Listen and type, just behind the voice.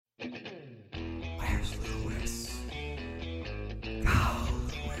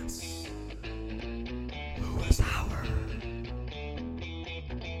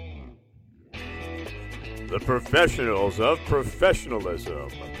The professionals of professionalism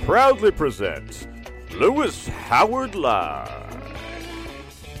proudly present Lewis Howard Live.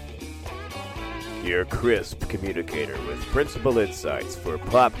 Your crisp communicator with principal insights for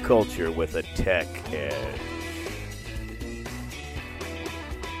pop culture with a tech edge.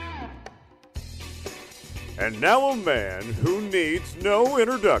 And now a man who needs no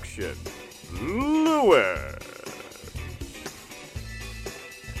introduction, Lewis.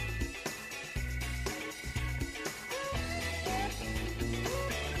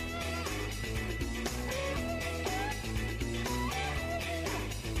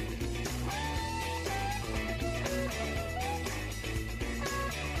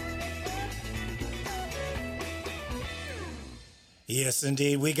 Yes,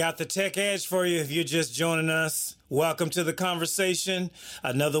 indeed. We got the tech edge for you if you're just joining us. Welcome to the conversation.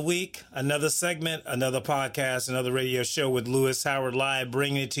 Another week, another segment, another podcast, another radio show with Lewis Howard Live,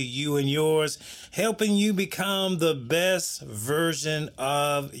 bringing it to you and yours, helping you become the best version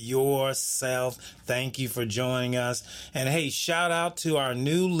of yourself. Thank you for joining us. And hey, shout out to our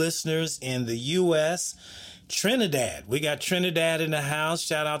new listeners in the U.S., Trinidad. We got Trinidad in the house.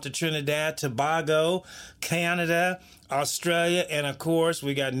 Shout out to Trinidad, Tobago, Canada, Australia, and of course,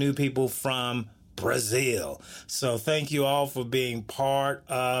 we got new people from Brazil. So thank you all for being part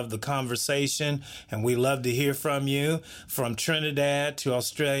of the conversation, and we love to hear from you. From Trinidad to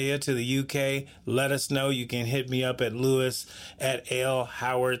Australia to the UK, let us know. You can hit me up at Lewis at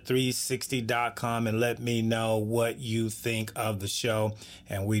lhoward360.com and let me know what you think of the show.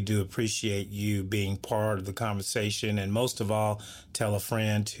 And we do appreciate you being part of the conversation, and most of all, tell a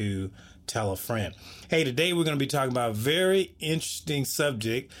friend to tell a friend. Hey, today we're going to be talking about a very interesting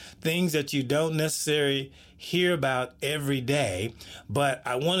subject, things that you don't necessarily hear about every day, but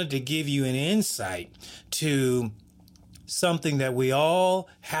I wanted to give you an insight to something that we all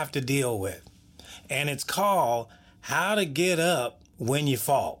have to deal with. And it's called how to get up when you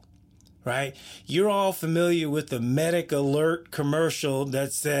fall, right? You're all familiar with the Medic Alert commercial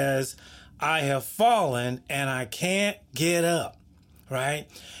that says, "I have fallen and I can't get up." Right?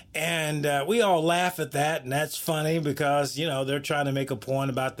 And we all laugh at that, and that's funny because, you know, they're trying to make a point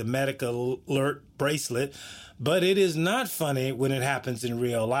about the medical alert bracelet, but it is not funny when it happens in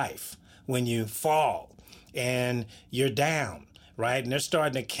real life, when you fall and you're down, right? And they're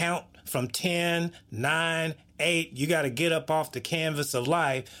starting to count from 10, 9, 8. You got to get up off the canvas of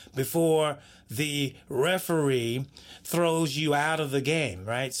life before the referee throws you out of the game,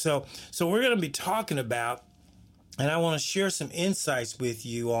 right? So we're going to be talking about, and I want to share some insights with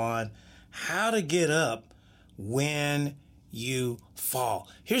you on how to get up when you fall.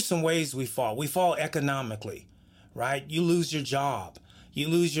 Here's some ways we fall. We fall economically, right? You lose your job. You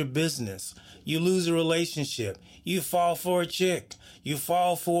lose your business. You lose a relationship. You fall for a chick. You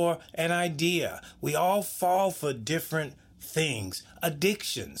fall for an idea. We all fall for different things.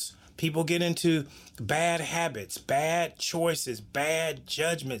 Addictions. People get into bad habits, bad choices, bad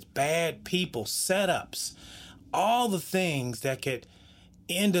judgments, bad people, setups. All the things that could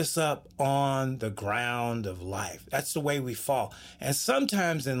end us up on the ground of life. That's the way we fall. And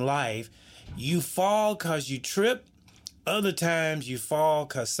sometimes in life, you fall because you trip. Other times you fall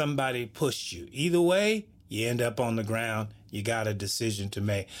because somebody pushed you. Either way, you end up on the ground. You got a decision to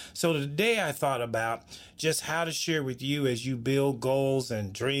make. So today I thought about just how to share with you as you build goals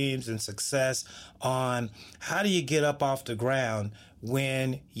and dreams and success on how do you get up off the ground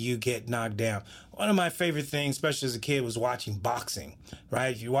when you get knocked down. One of my favorite things, especially as a kid, was watching boxing,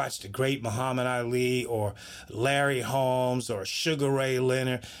 right? You watch the great Muhammad Ali or Larry Holmes or Sugar Ray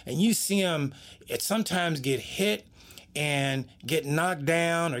Leonard, and you see them sometimes get hit and get knocked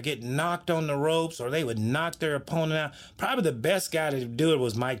down or get knocked on the ropes, or they would knock their opponent out. Probably the best guy to do it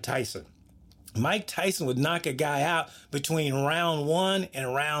was Mike Tyson. Mike Tyson would knock a guy out between round 1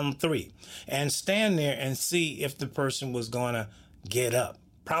 and round 3 and stand there and see if the person was going to get up.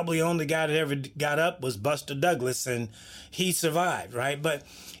 Probably only guy that ever got up was Buster Douglas, and he survived, right? But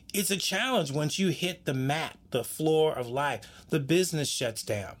it's a challenge once you hit the mat, the floor of life. The business shuts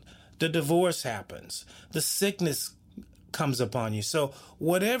down. The divorce happens. The sickness comes upon you. So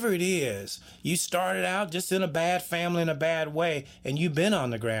whatever it is, you started out just in a bad family in a bad way, and you've been on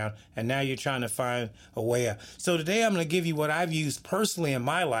the ground, and now you're trying to find a way up. So today I'm going to give you what I've used personally in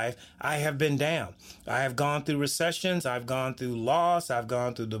my life. I have been down. I have gone through recessions. I've gone through loss. I've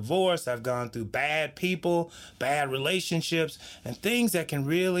gone through divorce. I've gone through bad people, bad relationships, and things that can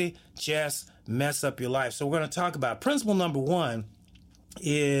really just mess up your life. So we're going to talk about principle number 1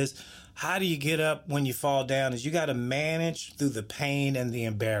 is how do you get up when you fall down is you got to manage through the pain and the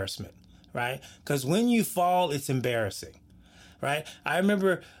embarrassment, right? Because when you fall, it's embarrassing. right? I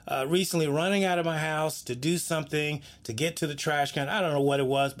remember recently running out of my house to do something, to get to the trash can. I don't know what it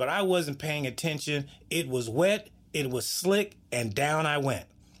was, but I wasn't paying attention. It was wet, it was slick, and down I went,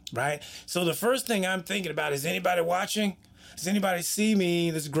 right? So the first thing I'm thinking about is, anybody watching? Does anybody see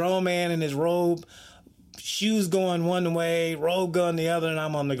me, this grown man in his robe, shoes going one way, robe going the other, and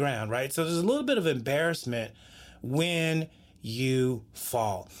I'm on the ground, right? So there's a little bit of embarrassment when you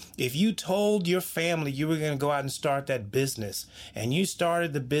fall. If you told your family you were going to go out and start that business, and you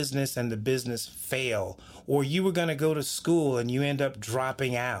started the business and the business failed, or you were going to go to school and you end up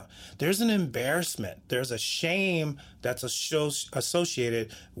dropping out, there's an embarrassment. There's a shame that's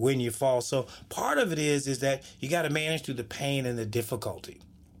associated when you fall. So part of it is that you got to manage through the pain and the difficulty,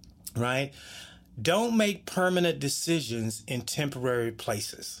 right? Don't make permanent decisions in temporary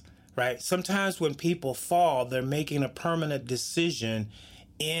places. Right? Sometimes when people fall, they're making a permanent decision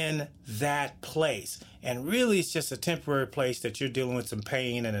in that place. And really, it's just a temporary place that you're dealing with some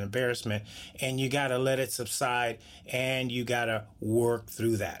pain and embarrassment, and you got to let it subside, and you got to work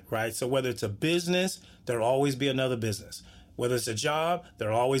through that, right? So whether it's a business, there'll always be another business. Whether it's a job,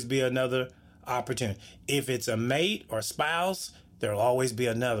 there'll always be another opportunity. If it's a mate or spouse, there'll always be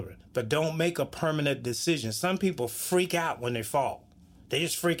another one. But don't make a permanent decision. Some people freak out when they fall. They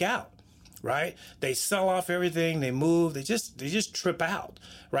just freak out, right? They sell off everything, they move, they just trip out,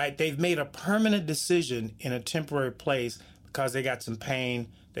 right? They've made a permanent decision in a temporary place because they got some pain,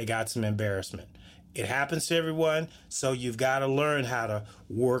 they got some embarrassment. It happens to everyone, so you've got to learn how to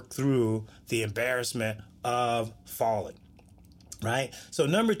work through the embarrassment of falling, right? So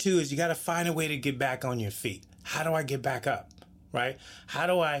number 2 is you got to find a way to get back on your feet. How do I get back up, right? How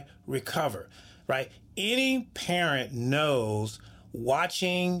do I recover, right? Any parent knows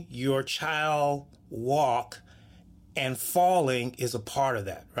watching your child walk and falling is a part of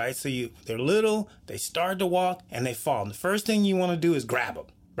that, right? So they're little, they start to walk, and they fall. And the first thing you want to do is grab them,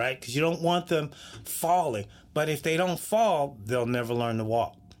 right? Because you don't want them falling. But if they don't fall, they'll never learn to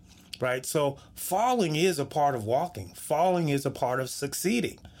walk, right? So falling is a part of walking. Falling is a part of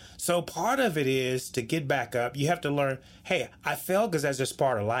succeeding. So part of it is to get back up. You have to learn, hey, I fell because that's just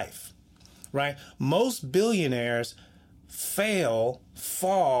part of life, right? Most billionaires fall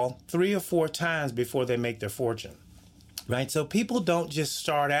 3 or 4 times before they make their fortune, right? So people don't just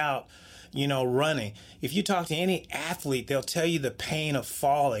start out, running. If you talk to any athlete, they'll tell you the pain of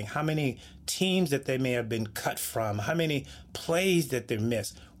falling, how many teams that they may have been cut from, how many plays that they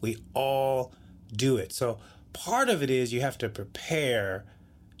missed. We all do it. So part of it is you have to prepare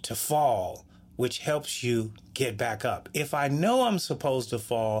to fall, which helps you get back up. If I know I'm supposed to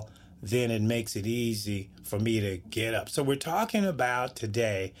fall, then it makes it easy for me to get up. So we're talking about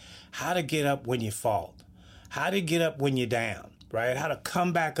today how to get up when you fall, how to get up when you're down, right? How to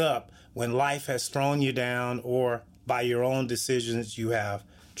come back up when life has thrown you down or by your own decisions you have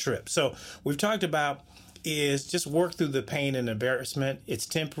tripped. So we've talked about is just work through the pain and embarrassment. It's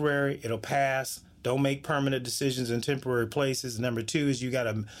temporary. It'll pass. Don't make permanent decisions in temporary places. Number 2 is you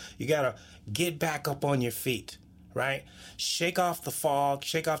gotta get back up on your feet. Right? Shake off the fog,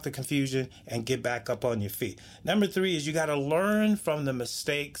 shake off the confusion, and get back up on your feet. Number 3 is you got to learn from the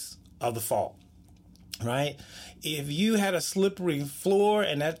mistakes of the fall, right? If you had a slippery floor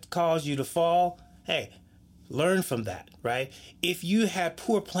and that caused you to fall, hey, learn from that, right? If you had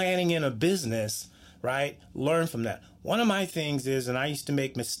poor planning in a business, right, learn from that. One of my things is, and I used to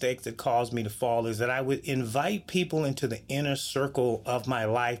make mistakes that caused me to fall, is that I would invite people into the inner circle of my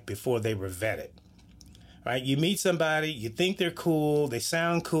life before they were vetted. Right? You meet somebody, you think they're cool, they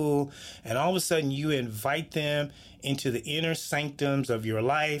sound cool, and all of a sudden you invite them into the inner sanctums of your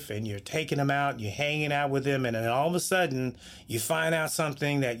life, and you're taking them out, you're hanging out with them, and then all of a sudden you find out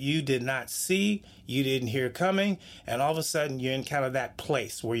something that you did not see, you didn't hear coming, and all of a sudden you're in kind of that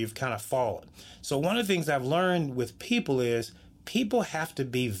place where you've kind of fallen. So one of the things I've learned with people is people have to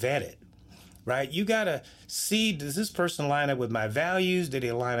be vetted. Right? You got to see, does this person line up with my values? Do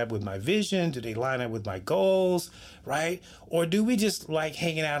they line up with my vision? Do they line up with my goals? Right? Or do we just like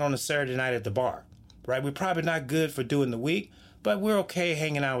hanging out on a Saturday night at the bar? Right? We're probably not good for doing the week, but we're okay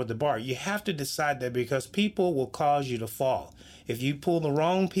hanging out at the bar. You have to decide that because people will cause you to fall. If you pull the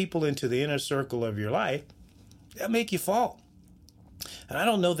wrong people into the inner circle of your life, they'll make you fall. And I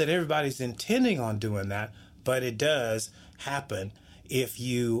don't know that everybody's intending on doing that, but it does happen if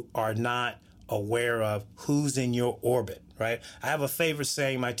you are not aware of who's in your orbit, right? I have a favorite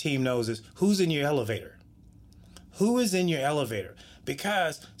saying my team knows is, who's in your elevator? Who is in your elevator?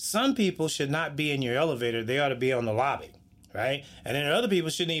 Because some people should not be in your elevator. They ought to be on the lobby, right? And then other people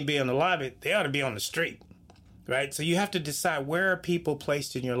shouldn't even be on the lobby. They ought to be on the street, right? So you have to decide, where are people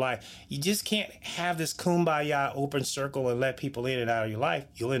placed in your life. You just can't have this kumbaya open circle and let people in and out of your life.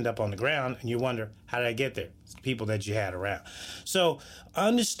 You'll end up on the ground and you wonder, how did I get there? It's the people that you had around. So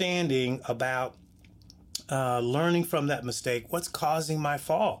understanding about learning from that mistake, what's causing my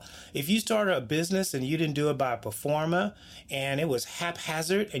fall. If you started a business and you didn't do it by pro forma and it was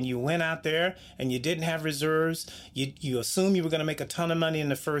haphazard and you went out there and you didn't have reserves, you assume you were going to make a ton of money in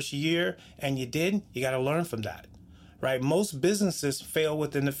the first year and you didn't, you got to learn from that. Right? Most businesses fail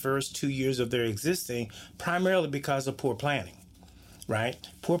within the first 2 years of their existing, primarily because of poor planning. Right?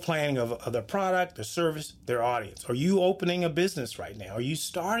 Poor planning of their product, their service, their audience. Are you opening a business right now? Are you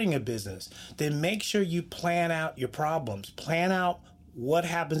starting a business? Then make sure you plan out your problems. Plan out what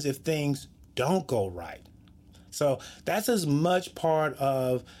happens if things don't go right. So that's as much part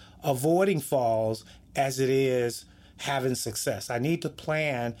of avoiding falls as it is having success. I need to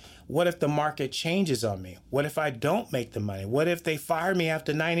plan, what if the market changes on me? What if I don't make the money? What if they fire me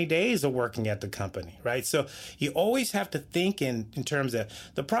after 90 days of working at the company, right? So you always have to think in terms of,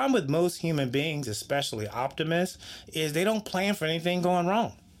 the problem with most human beings, especially optimists, is they don't plan for anything going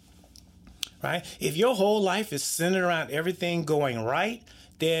wrong, right? If your whole life is centered around everything going right,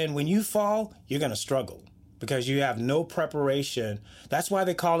 then when you fall, you're going to struggle, because you have no preparation. That's why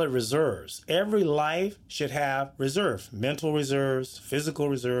they call it reserves. Every life should have reserves, mental reserves, physical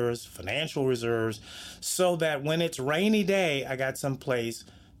reserves, financial reserves, so that when it's rainy day, I got some place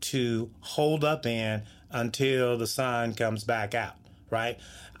to hold up in until the sun comes back out, right?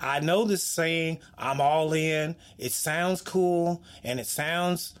 I know this saying, I'm all in. It sounds cool and it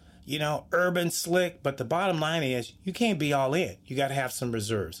sounds, urban slick, but the bottom line is you can't be all in. You got to have some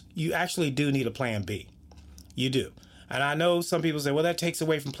reserves. You actually do need a plan B. You do. And I know some people say, well, that takes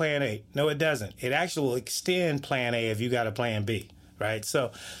away from plan A. No, it doesn't. It actually will extend plan A if you got a plan B, right?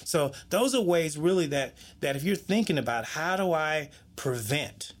 So those are ways really that if you're thinking about, how do I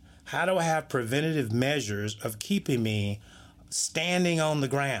prevent? How do I have preventative measures of keeping me standing on the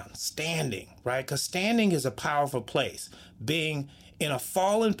ground, right? Because standing is a powerful place. Being in a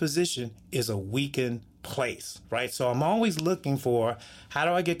fallen position is a weakened place, right? So I'm always looking for, how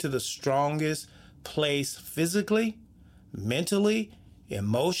do I get to the strongest place physically, mentally,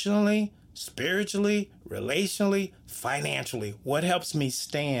 emotionally, spiritually, relationally, financially? What helps me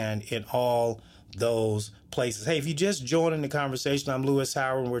stand in all those places? Hey, if you just joined in the conversation, I'm Lewis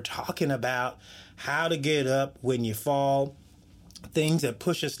Howard, and we're talking about how to get up when you fall, things that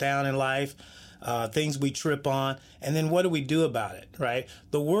push us down in life, things we trip on, and then what do we do about it, right?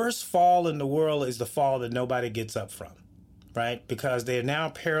 The worst fall in the world is the fall that nobody gets up from, right? Because they're now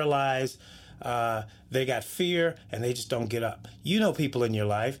paralyzed. They got fear and they just don't get up. You know people in your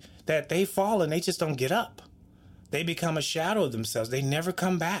life that they fall and they just don't get up. They become a shadow of themselves. They never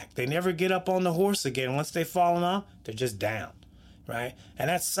come back. They never get up on the horse again. Once they've fallen off, they're just down, right? And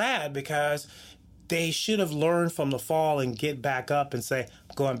that's sad, because they should have learned from the fall and get back up and say,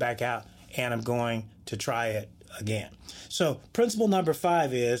 I'm going back out and I'm going to try it again. So principle number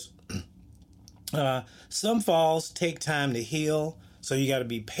 5 is some falls take time to heal. So you got to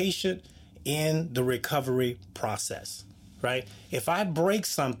be patient in the recovery process, right? If I break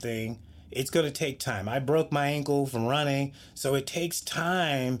something, it's going to take time. I broke my ankle from running, so it takes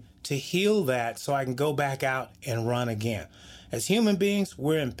time to heal that so I can go back out and run again. As human beings,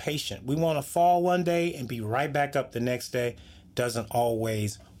 we're impatient. We want to fall one day and be right back up the next day. Doesn't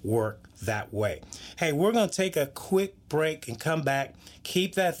always work that way. Hey, we're going to take a quick break and come back.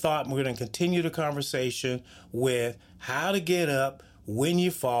 Keep that thought, and we're going to continue the conversation with how to get up when you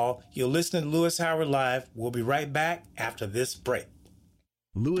fall. You're listening to Lewis Howard Live. We'll be right back after this break.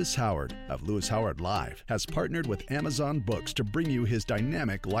 Lewis Howard of Lewis Howard Live has partnered with Amazon Books to bring you his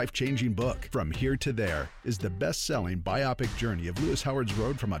dynamic, life-changing book. From Here to There is the best-selling biopic journey of Lewis Howard's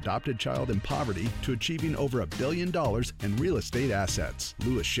road from adopted child in poverty to achieving over $1 billion in real estate assets.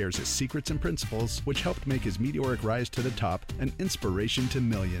 Lewis shares his secrets and principles, which helped make his meteoric rise to the top an inspiration to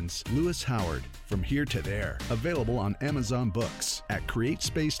millions. Lewis Howard, From Here to There, available on Amazon Books at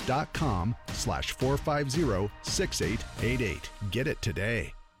createspace.com/450-6888. Get it today.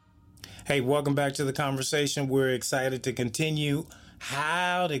 Hey, welcome back to the conversation. We're excited to continue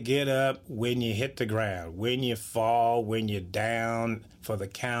how to get up when you hit the ground, when you fall, when you're down for the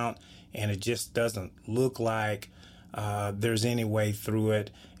count, and it just doesn't look like there's any way through it.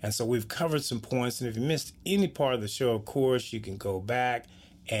 And so we've covered some points. And if you missed any part of the show, of course, you can go back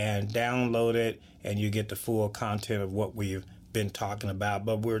and download it, and you get the full content of what we've been talking about.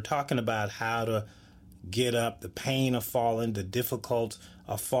 But we're talking about how to get up, the pain of falling, the difficulty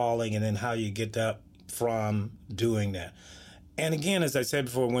of falling, and then how you get up from doing that. And again, as I said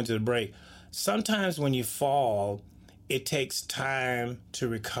before we went to the break, sometimes when you fall, it takes time to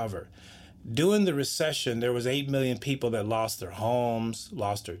recover. During the recession, there was 8 million people that lost their homes,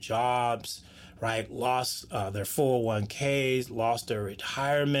 lost their jobs, right? Lost their 401ks, lost their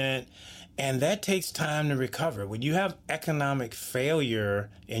retirement. And that takes time to recover. When you have economic failure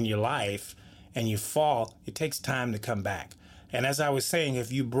in your life and you fall, it takes time to come back. And as I was saying,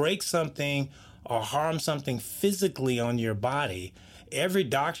 if you break something or harm something physically on your body, every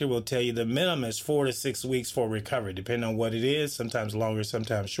doctor will tell you the minimum is 4 to 6 weeks for recovery, depending on what it is, sometimes longer,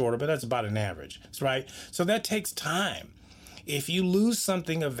 sometimes shorter, but that's about an average, right? So that takes time. If you lose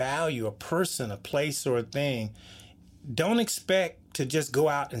something of value, a person, a place, or a thing, don't expect to just go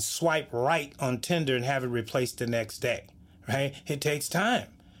out and swipe right on Tinder and have it replaced the next day, right? It takes time.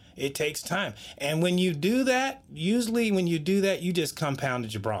 It takes time. And when you do that, usually when you do that, you just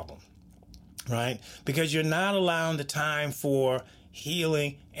compounded your problem, right? Because you're not allowing the time for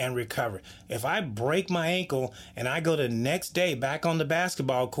healing and recovery. If I break my ankle and I go the next day back on the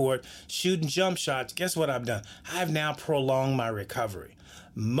basketball court shooting jump shots, guess what I've done? I've now prolonged my recovery.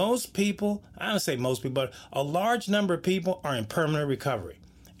 Most people, I don't say most people, but a large number of people are in permanent recovery.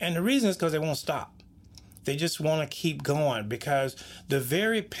 And the reason is because they won't stop. They just want to keep going because the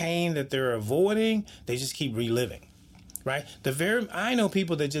very pain that they're avoiding, they just keep reliving. Right? I know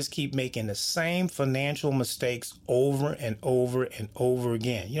people that just keep making the same financial mistakes over and over and over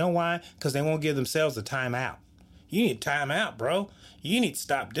again. You know why? Because they won't give themselves a time out. You need time out, bro. You need to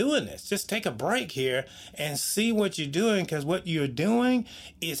stop doing this. Just take a break here and see what you're doing, because what you're doing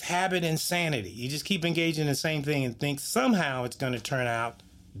is habit insanity. You just keep engaging in the same thing and think somehow it's going to turn out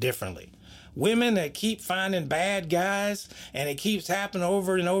differently. Women that keep finding bad guys and it keeps happening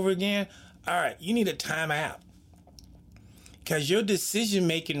over and over again, all right, you need a time out. Because your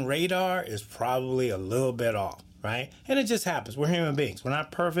decision-making radar is probably a little bit off, right? And it just happens. We're human beings. We're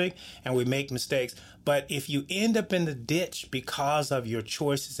not perfect, and we make mistakes. But if you end up in the ditch because of your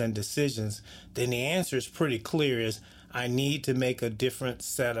choices and decisions, then the answer is pretty clear, is I need to make a different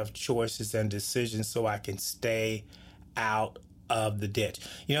set of choices and decisions so I can stay out of the ditch.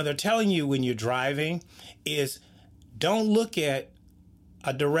 You know, they're telling you when you're driving is don't look at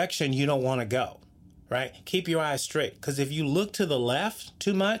a direction you don't want to go. Right? Keep your eyes straight. Because if you look to the left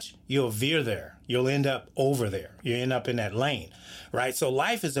too much, you'll veer there. You'll end up over there. You end up in that lane. Right? So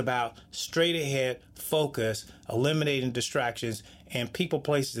life is about straight ahead, focus, eliminating distractions, and people,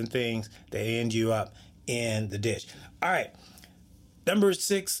 places, and things that end you up in the ditch. All right. Number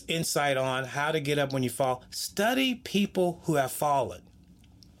 6 insight on how to get up when you fall. Study people who have fallen.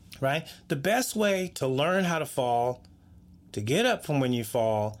 Right? The best way to learn how to fall, to get up from when you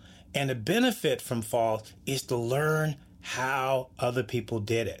fall, and the benefit from falls is to learn how other people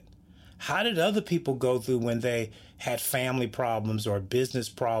did it. How did other people go through when they had family problems or business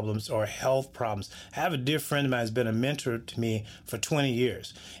problems or health problems? I have a dear friend of mine who's been a mentor to me for 20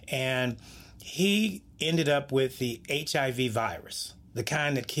 years. And he ended up with the HIV virus, the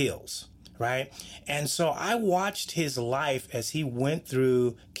kind that kills, right? And so I watched his life as he went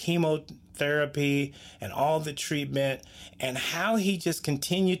through chemotherapy and all the treatment, and how he just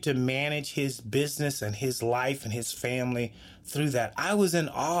continued to manage his business and his life and his family through that. I was in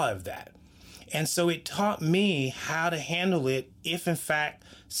awe of that. And so it taught me how to handle it if, in fact,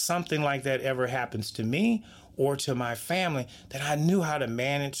 something like that ever happens to me or to my family, that I knew how to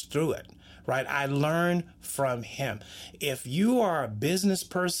manage through it, right? I learned from him. If you are a business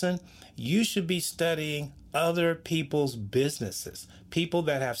person, you should be studying other people's businesses, people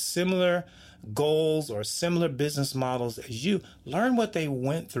that have similar goals or similar business models as you. Learn what they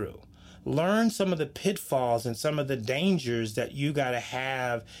went through. Learn some of the pitfalls and some of the dangers that you got to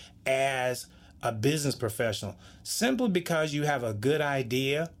have as a business professional. Simply because you have a good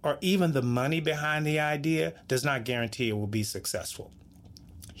idea or even the money behind the idea does not guarantee it will be successful.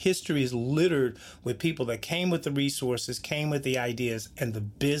 History is littered with people that came with the resources, came with the ideas, and the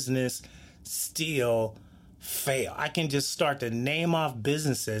business still fail. I can just start to name off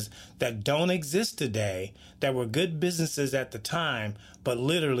businesses that don't exist today, that were good businesses at the time, but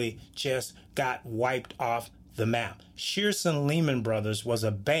literally just got wiped off the map. Shearson Lehman Brothers was a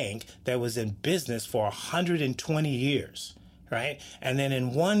bank that was in business for 120 years, right? And then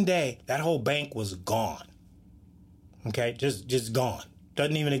in one day, that whole bank was gone. Okay, just gone.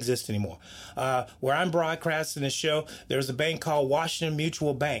 Doesn't even exist anymore. Where I'm broadcasting the show, there's a bank called Washington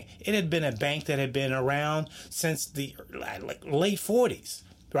Mutual Bank. It had been a bank that had been around since the late 40s,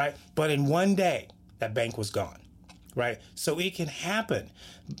 right? But in one day, that bank was gone, right? So it can happen.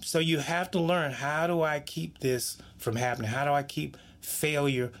 So you have to learn, how do I keep this from happening? How do I keep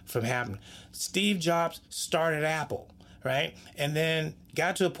failure from happening? Steve Jobs started Apple, right? And then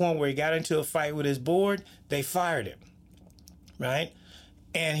got to a point where he got into a fight with his board. They fired him, right?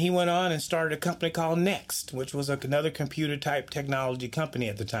 And he went on and started a company called Next, which was another computer type technology company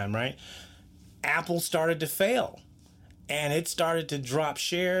at the time, right? Apple started to fail. And it started to drop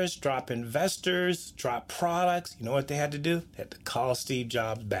shares, drop investors, drop products. You know what they had to do? They had to call Steve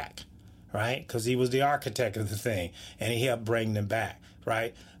Jobs back, right? Because he was the architect of the thing, and he helped bring them back,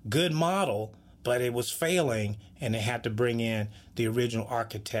 right? Good model, but it was failing, and they had to bring in the original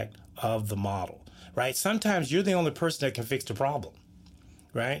architect of the model, right? Sometimes you're the only person that can fix the problem,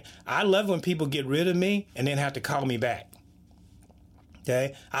 right? I love when people get rid of me and then have to call me back.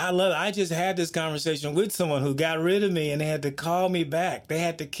 Okay, I just had this conversation with someone who got rid of me and they had to call me back. They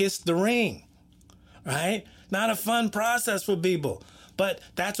had to kiss the ring, right? Not a fun process for people. But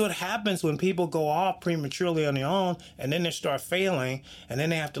that's what happens when people go off prematurely on their own and then they start failing and then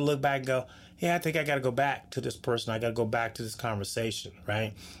they have to look back and go, yeah, I think I got to go back to this person. I got to go back to this conversation,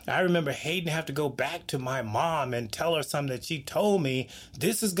 right? I remember hating to have to go back to my mom and tell her something that she told me,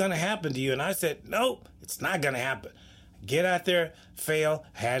 this is going to happen to you. And I said, nope, it's not going to happen. Get out there, fail,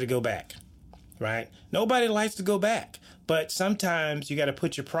 had to go back, right? Nobody likes to go back, but sometimes you got to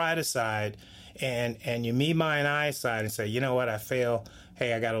put your pride aside and your me, my, and I aside and say, you know what, I failed.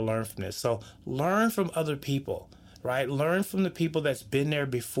 Hey, I got to learn from this. So learn from other people, right? Learn from the people that's been there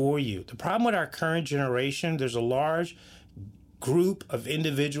before you. The problem with our current generation, there's a large group of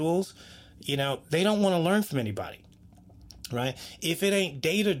individuals, they don't want to learn from anybody, right? If it ain't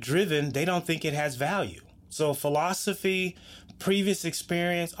data driven, they don't think it has value. So philosophy, previous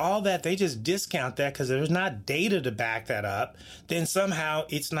experience, all that, they just discount that because there's not data to back that up. Then somehow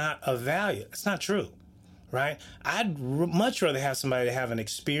it's not of value. It's not true, right? I'd much rather have somebody that have an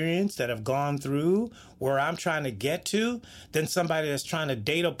experience that have gone through where I'm trying to get to than somebody that's trying to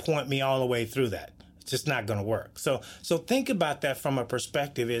data point me all the way through that. It's just not going to work. So think about that from a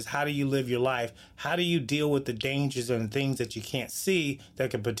perspective is how do you live your life? How do you deal with the dangers and things that you can't see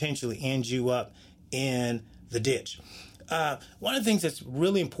that could potentially end you up in the ditch? One of the things that's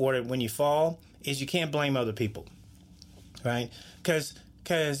really important when you fall is you can't blame other people, right? Because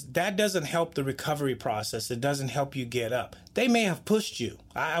that doesn't help the recovery process. It doesn't help you get up. They may have pushed you.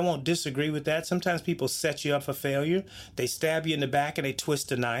 I won't disagree with that. Sometimes people set you up for failure. They stab you in the back and they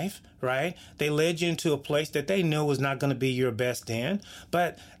twist a knife, right? They led you into a place that they knew was not going to be your best end,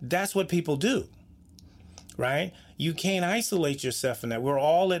 but that's what people do. Right? You can't isolate yourself in that. We're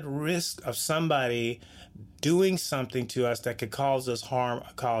all at risk of somebody doing something to us that could cause us harm or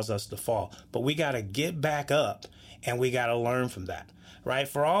cause us to fall. But we got to get back up and we got to learn from that. Right?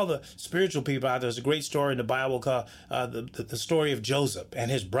 For all the spiritual people out there, there's a great story in the Bible called the story of Joseph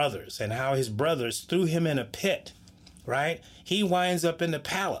and his brothers and how his brothers threw him in a pit. Right? He winds up in the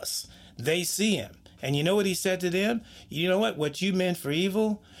palace. They see him. And you know what he said to them? You know what? What you meant for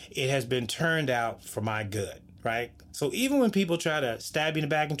evil, it has been turned out for my good, right? So even when people try to stab you in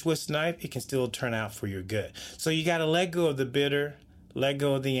the back and twist the knife, it can still turn out for your good. So you got to let go of the bitter, let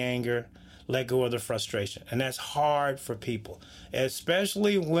go of the anger, let go of the frustration. And that's hard for people,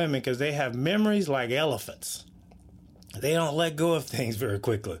 especially women, because they have memories like elephants. They don't let go of things very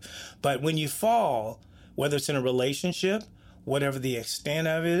quickly. But when you fall, whether it's in a relationship, whatever the extent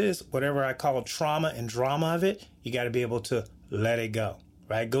of it is, whatever I call trauma and drama of it, you got to be able to let it go,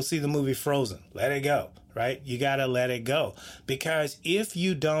 right? Go see the movie Frozen. Let it go, right? You got to let it go. Because if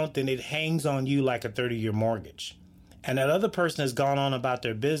you don't, then it hangs on you like a 30-year mortgage. And that other person has gone on about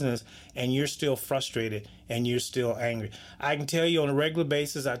their business and you're still frustrated and you're still angry. I can tell you on a regular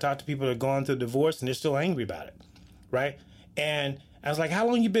basis, I talk to people that are going through divorce and they're still angry about it, right? And I was like, how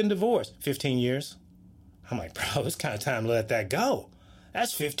long you been divorced? 15 years. I'm like, bro, it's kind of time to let that go.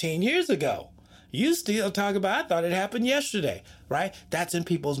 That's 15 years ago. You still talk about, I thought it happened yesterday, right? That's in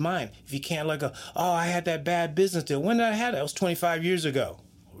people's mind. If you can't let go, oh, I had that bad business deal. When did I have that? It was 25 years ago.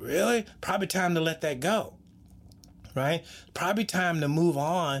 Really? Probably time to let that go, right? Probably time to move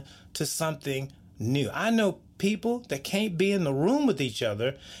on to something new. I know people that can't be in the room with each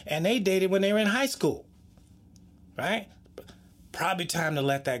other and they dated when they were in high school, right? Probably time to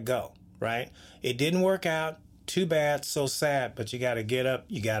let that go. Right? It didn't work out. Too bad. So sad. But you got to get up.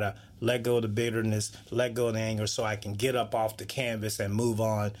 You got to let go of the bitterness, let go of the anger so I can get up off the canvas and move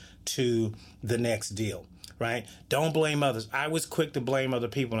on to the next deal. Right? Don't blame others. I was quick to blame other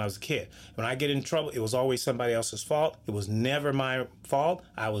people when I was a kid. When I get in trouble, it was always somebody else's fault. It was never my fault.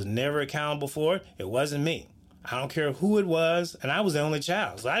 I was never accountable for it. It wasn't me. I don't care who it was. And I was the only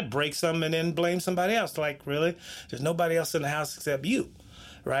child. So I'd break something and then blame somebody else. Like, really? There's nobody else in the house except you.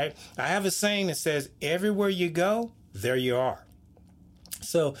 Right? I have a saying that says, everywhere you go, there you are.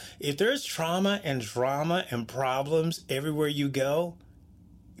 So if there's trauma and drama and problems everywhere you go,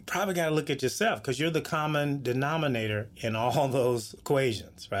 you probably got to look at yourself, because you're the common denominator in all those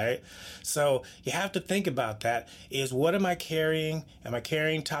equations, right? So you have to think about that. Is what am I carrying? Am I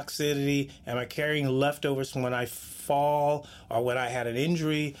carrying toxicity? Am I carrying leftovers from when I fall or when I had an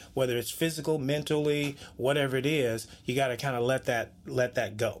injury, whether it's physical, mentally, whatever it is? You got to kind of let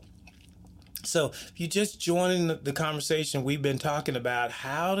that go. So if you just joining the conversation, we've been talking about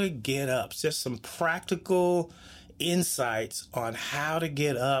how to get up, just some practical insights on how to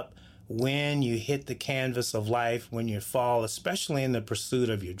get up when you hit the canvas of life, when you fall, especially in the pursuit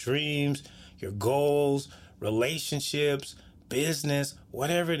of your dreams, your goals, relationships, business,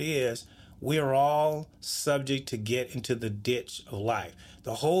 whatever it is. We are all subject to get into the ditch of life.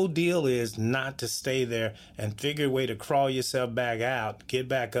 The whole deal is not to stay there and figure a way to crawl yourself back out, get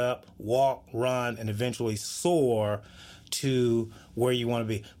back up, walk, run, and eventually soar to where you want to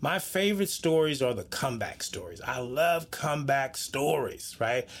be. My favorite stories are the comeback stories. I love comeback stories,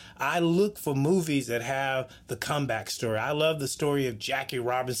 right? I look for movies that have the comeback story. I love the story of Jackie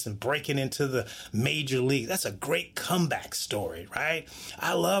Robinson breaking into the major league. That's a great comeback story, right?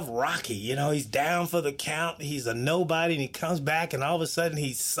 I love Rocky. You know, he's down for the count. He's a nobody and he comes back and all of a sudden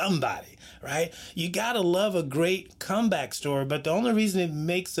he's somebody, right? You got to love a great comeback story, but the only reason it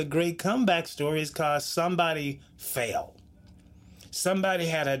makes a great comeback story is because somebody failed. Somebody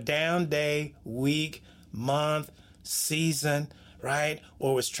had a down day, week, month, season, right?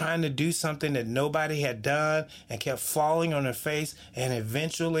 Or was trying to do something that nobody had done and kept falling on their face, and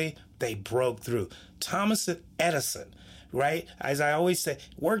eventually they broke through. Thomas Edison, right? As I always say,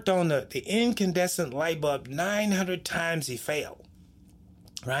 worked on the incandescent light bulb 900 times, he failed.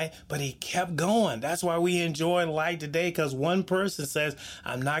 Right? But he kept going. That's why we enjoy light today, because one person says,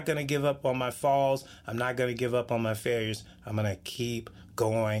 I'm not going to give up on my falls. I'm not going to give up on my failures. I'm going to keep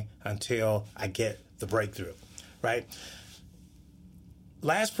going until I get the breakthrough, right?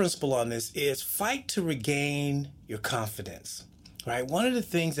 Last principle on this is fight to regain your confidence, right? One of the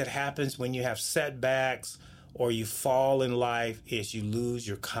things that happens when you have setbacks or you fall in life is you lose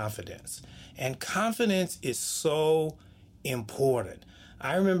your confidence. And confidence is so important.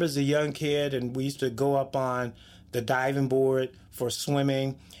 I remember as a young kid, and we used to go up on the diving board for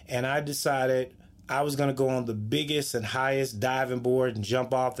swimming, and I decided I was going to go on the biggest and highest diving board and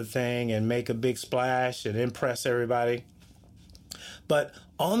jump off the thing and make a big splash and impress everybody. But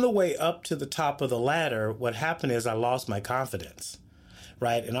on the way up to the top of the ladder, what happened is I lost my confidence,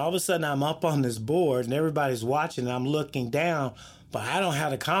 right? And all of a sudden I'm up on this board and everybody's watching and I'm looking down, but I don't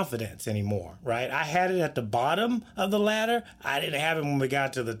have the confidence anymore, right? I had it at the bottom of the ladder. I didn't have it when we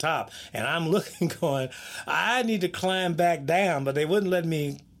got to the top. And I'm looking going, I need to climb back down, but they wouldn't let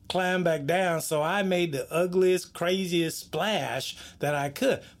me climb back down. So I made the ugliest, craziest splash that I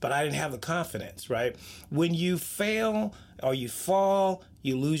could, but I didn't have the confidence, right? When you fail or you fall,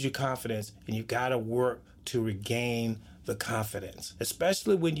 you lose your confidence, and you got to work to regain the confidence,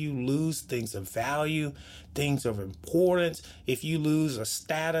 especially when you lose things of value, things of importance. If you lose a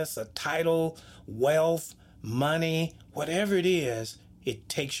status, a title, wealth, money, whatever it is, it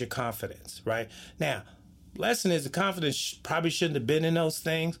takes your confidence, right? Now, lesson is the confidence probably shouldn't have been in those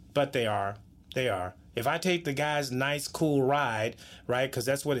things, but they are. They are. If I take the guy's nice, cool ride, right, because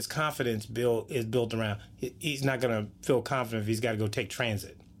that's what his confidence is built around, he's not going to feel confident if he's got to go take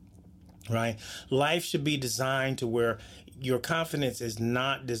transit. Right? Life should be designed to where your confidence is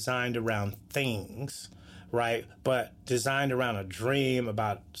not designed around things, right? But designed around a dream,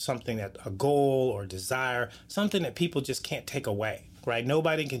 about something that a goal or desire, something that people just can't take away, right?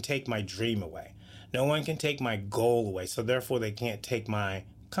 Nobody can take my dream away. No one can take my goal away. So therefore they can't take my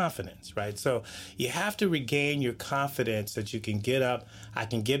confidence, right? So you have to regain your confidence that you can get up. I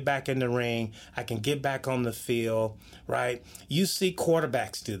can get back in the ring. I can get back on the field, right? You see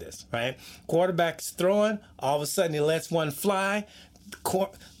quarterbacks do this, right? Quarterback's throwing, all of a sudden he lets one fly.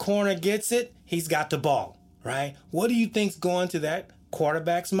 Corner gets it. He's got the ball, right? What do you think's going to that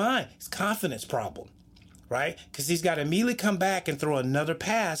quarterback's mind? It's confidence problem, right? Because he's got to immediately come back and throw another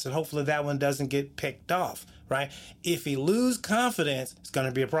pass, and hopefully that one doesn't get picked off. Right? If he loses confidence, it's going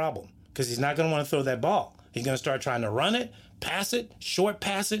to be a problem, because he's not going to want to throw that ball. He's going to start trying to run it, pass it, short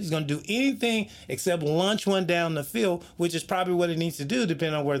pass it. He's going to do anything except launch one down the field, which is probably what he needs to do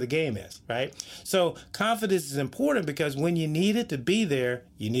depending on where the game is, right? So confidence is important, because when you need it to be there,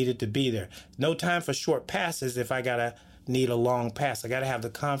 you need it to be there. No time for short passes if I need a long pass. I got to have the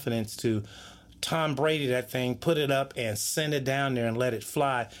confidence to Tom Brady that thing, put it up and send it down there and let it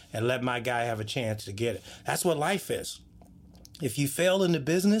fly and let my guy have a chance to get it. That's what life is. If you fail in the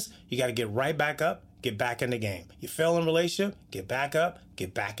business, you got to get right back up, get back in the game. You fail in a relationship, get back up,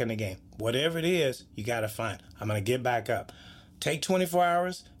 get back in the game. Whatever it is, you got to find. I'm going to get back up. Take 24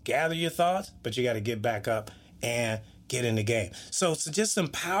 hours, gather your thoughts, but you got to get back up and get in the game. So it's just some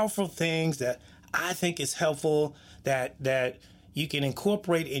powerful things that I think is helpful that you can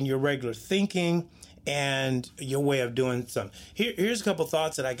incorporate in your regular thinking and your way of doing something. Here's a couple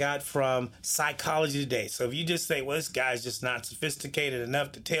thoughts that I got from Psychology Today. So if you just say, well, this guy's just not sophisticated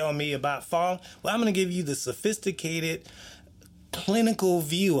enough to tell me about falling, well, I'm going to give you the sophisticated clinical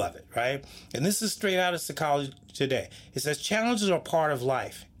view of it, right? And this is straight out of Psychology Today. It says challenges are part of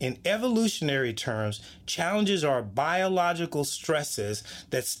life. In evolutionary terms, challenges are biological stresses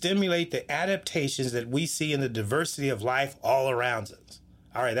that stimulate the adaptations that we see in the diversity of life all around us.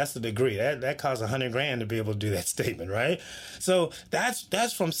 All right, that's the degree. That costs $100,000 to be able to do that statement, right? So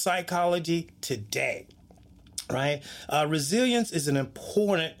that's from Psychology Today, right? Resilience is an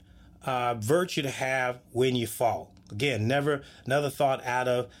important virtue to have when you fall. Again, another thought out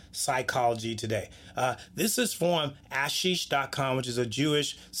of Psychology Today. This is from Ashish.com, which is a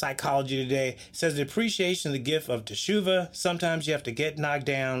Jewish Psychology Today. It says the appreciation of the gift of teshuvah. Sometimes you have to get knocked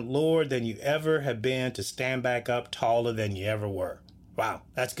down lower than you ever have been to stand back up taller than you ever were. Wow,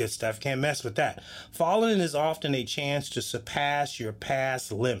 that's good stuff. Can't mess with that. Falling is often a chance to surpass your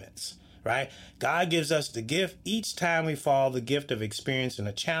past limits, right? God gives us the gift each time we fall, the gift of experiencing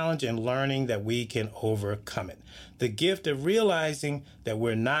a challenge and learning that we can overcome it. The gift of realizing that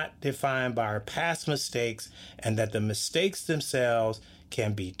we're not defined by our past mistakes and that the mistakes themselves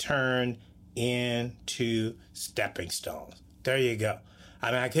can be turned into stepping stones. There you go.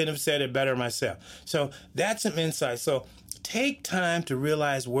 I mean, I couldn't have said it better myself. So that's some insight. So take time to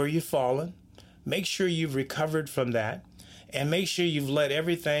realize where you've fallen. Make sure you've recovered from that. And make sure you've let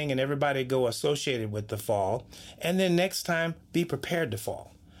everything and everybody go associated with the fall. And then next time, be prepared to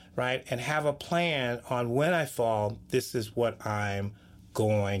fall, right? And have a plan on when I fall, this is what I'm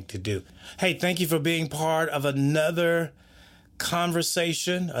going to do. Hey, thank you for being part of another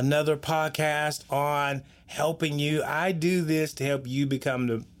conversation, another podcast on helping you. I do this to help you become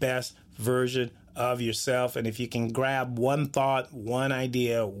the best version of yourself. And if you can grab one thought, one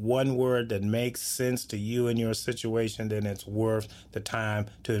idea, one word that makes sense to you and your situation, then it's worth the time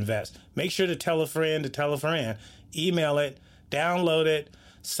to invest. Make sure to tell a friend to tell a friend. Email it, download it,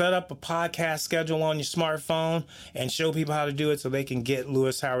 set up a podcast schedule on your smartphone, and show people how to do it so they can get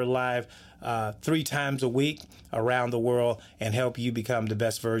Lewis Howard Live 3 times a week around the world and help you become the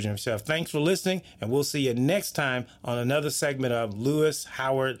best version of yourself. Thanks for listening, and we'll see you next time on another segment of Lewis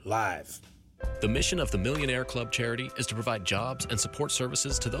Howard Live. The mission of the Millionaire Club charity is to provide jobs and support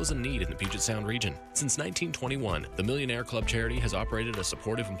services to those in need in the Puget Sound region. Since 1921, the Millionaire Club charity has operated a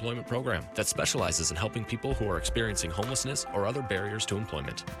supportive employment program that specializes in helping people who are experiencing homelessness or other barriers to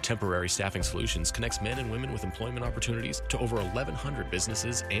employment. Temporary Staffing Solutions connects men and women with employment opportunities to over 1,100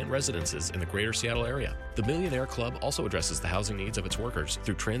 businesses and residences in the greater Seattle area. The Millionaire Club also addresses the housing needs of its workers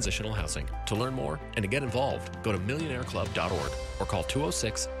through transitional housing. To learn more and to get involved, go to millionaireclub.org or call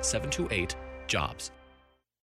 206-728-JOBS.